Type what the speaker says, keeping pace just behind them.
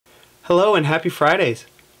Hello and happy Fridays.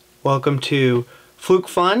 Welcome to Fluke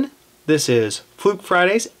Fun. This is Fluke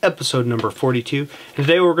Fridays, episode number 42. And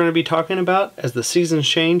today what we're going to be talking about, as the seasons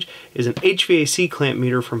change, is an HVAC clamp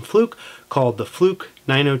meter from Fluke called the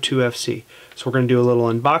Fluke-902 FC. So we're going to do a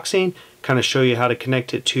little unboxing, kind of show you how to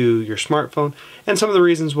connect it to your smartphone, and some of the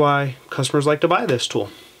reasons why customers like to buy this tool.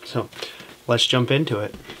 So let's jump into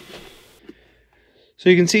it. So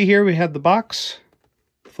you can see here we have the box,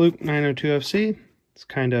 Fluke-902 FC. It's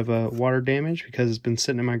kind of water damage because it's been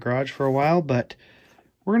sitting in my garage for a while, but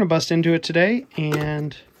we're going to bust into it today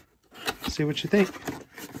and see what you think.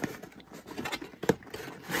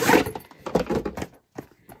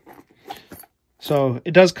 So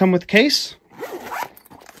it does come with a case.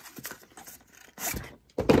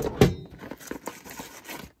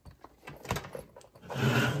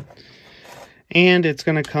 And it's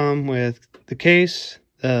going to come with the case,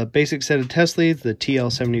 the basic set of test leads, the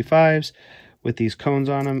TL75s with these cones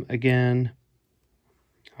on them. Again,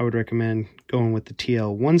 I would recommend going with the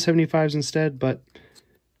TL175s instead, but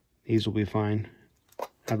these will be fine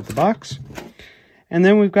out of the box. And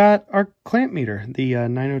then we've got our clamp meter, the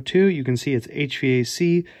 902. You can see it's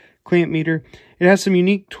HVAC clamp meter. It has some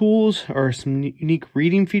unique tools or some unique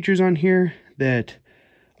reading features on here that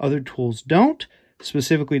other tools don't,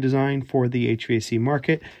 specifically designed for the HVAC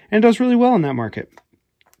market, and it does really well in that market.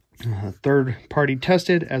 Third party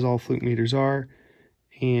tested, as all Fluke meters are.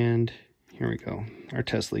 And here we go, our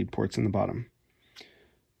test lead ports in the bottom.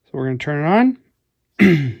 So we're going to turn it on.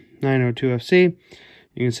 902 FC.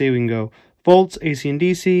 You can see we can go volts, AC and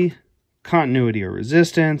DC, continuity or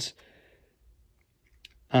resistance,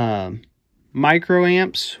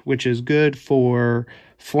 microamps, which is good for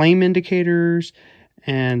flame indicators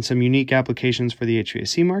and some unique applications for the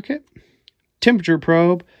HVAC market. Temperature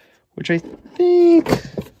probe, which I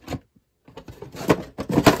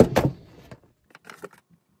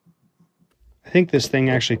think this thing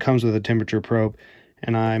actually comes with a temperature probe,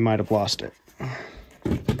 and I might have lost it.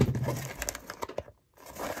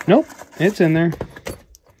 Nope, it's in there.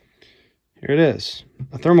 Here it is,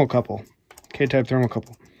 a thermocouple, K-type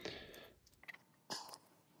thermocouple.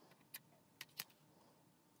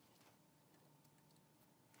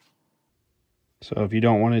 So if you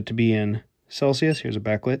don't want it to be in Celsius, here's a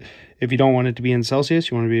backlit. If you don't want it to be in Celsius,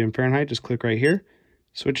 you want it to be in Fahrenheit, just click right here.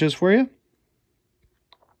 Switches for you.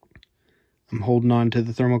 I'm holding on to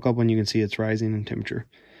the thermocouple and you can see it's rising in temperature.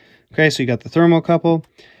 Okay, so you got the thermocouple.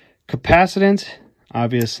 Capacitance,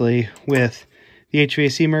 obviously, with the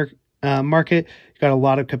HVAC market, you got a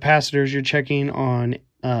lot of capacitors you're checking on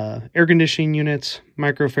air conditioning units,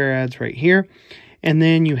 microfarads right here. And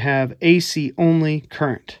then you have AC only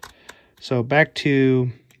current. So back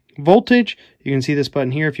to voltage, you can see this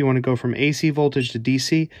button here. If you want to go from AC voltage to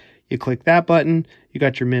DC, you click that button. You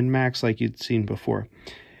got your min-max like you'd seen before.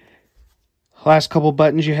 Last couple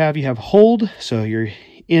buttons you have hold. So you're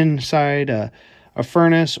inside a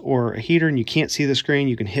furnace or a heater and you can't see the screen.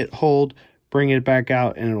 You can hit hold, bring it back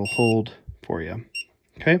out, and it'll hold for you.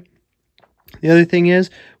 Okay. The other thing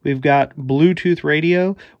is we've got Bluetooth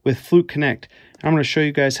radio with Fluke Connect. I'm going to show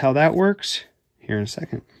you guys how that works here in a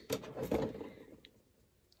second.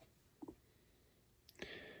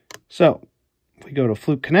 So if we go to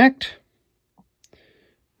Fluke Connect,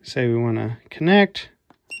 say we want to connect,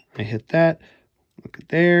 I hit that, look at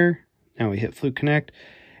there, now we hit Fluke Connect,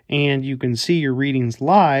 and you can see your readings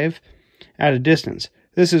live at a distance.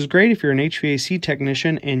 This is great if you're an HVAC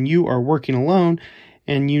technician and you are working alone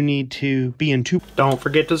and you need to be in two... Don't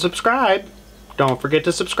forget to subscribe. Don't forget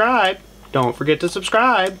to subscribe. Don't forget to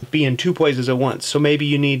subscribe. Be in two places at once. So maybe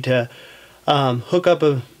you need to hook up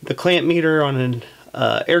the clamp meter on an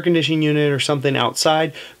air conditioning unit or something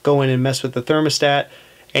outside, go in and mess with the thermostat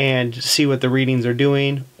and see what the readings are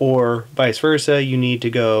doing, or vice versa. You need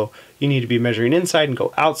to be measuring inside and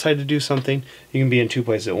go outside to do something. You can be in two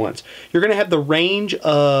places at once. You're going to have the range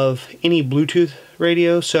of any Bluetooth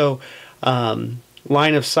radio, so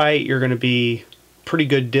line of sight, you're going to be pretty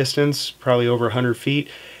good distance, probably over 100 feet.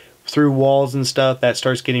 Through walls and stuff, that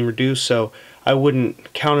starts getting reduced, so I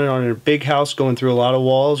wouldn't count it on a big house going through a lot of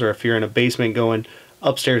walls, or if you're in a basement going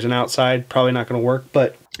upstairs and outside, probably not going to work,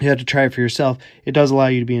 but you have to try it for yourself. It does allow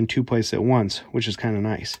you to be in two places at once, which is kind of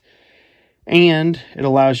nice. And it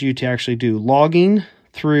allows you to actually do logging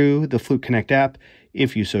through the Fluke Connect app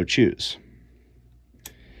if you so choose.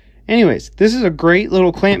 Anyways, this is a great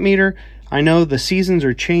little clamp meter. I know the seasons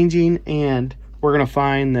are changing and we're going to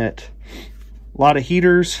find that a lot of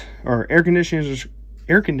heaters or air conditioners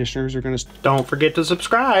are going to... Don't forget to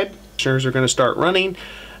subscribe. Conditioners are going to start running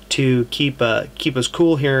to keep us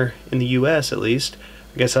cool here in the US at least.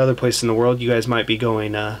 I guess other places in the world you guys might be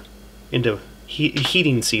going into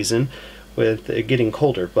heating season with it getting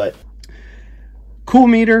colder. But cool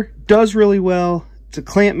meter, does really well. It's a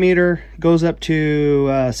clamp meter, goes up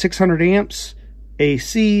to 600 amps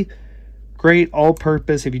AC. Great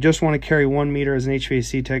all-purpose. If you just want to carry 1 meter as an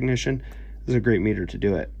HVAC technician, this is a great meter to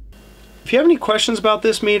do it. If you have any questions about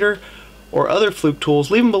this meter or other Fluke tools,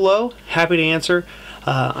 leave them below. Happy to answer.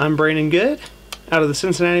 I'm Brandon Good out of the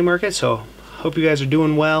Cincinnati market, so hope you guys are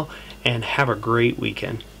doing well and have a great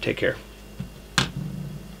weekend. Take care.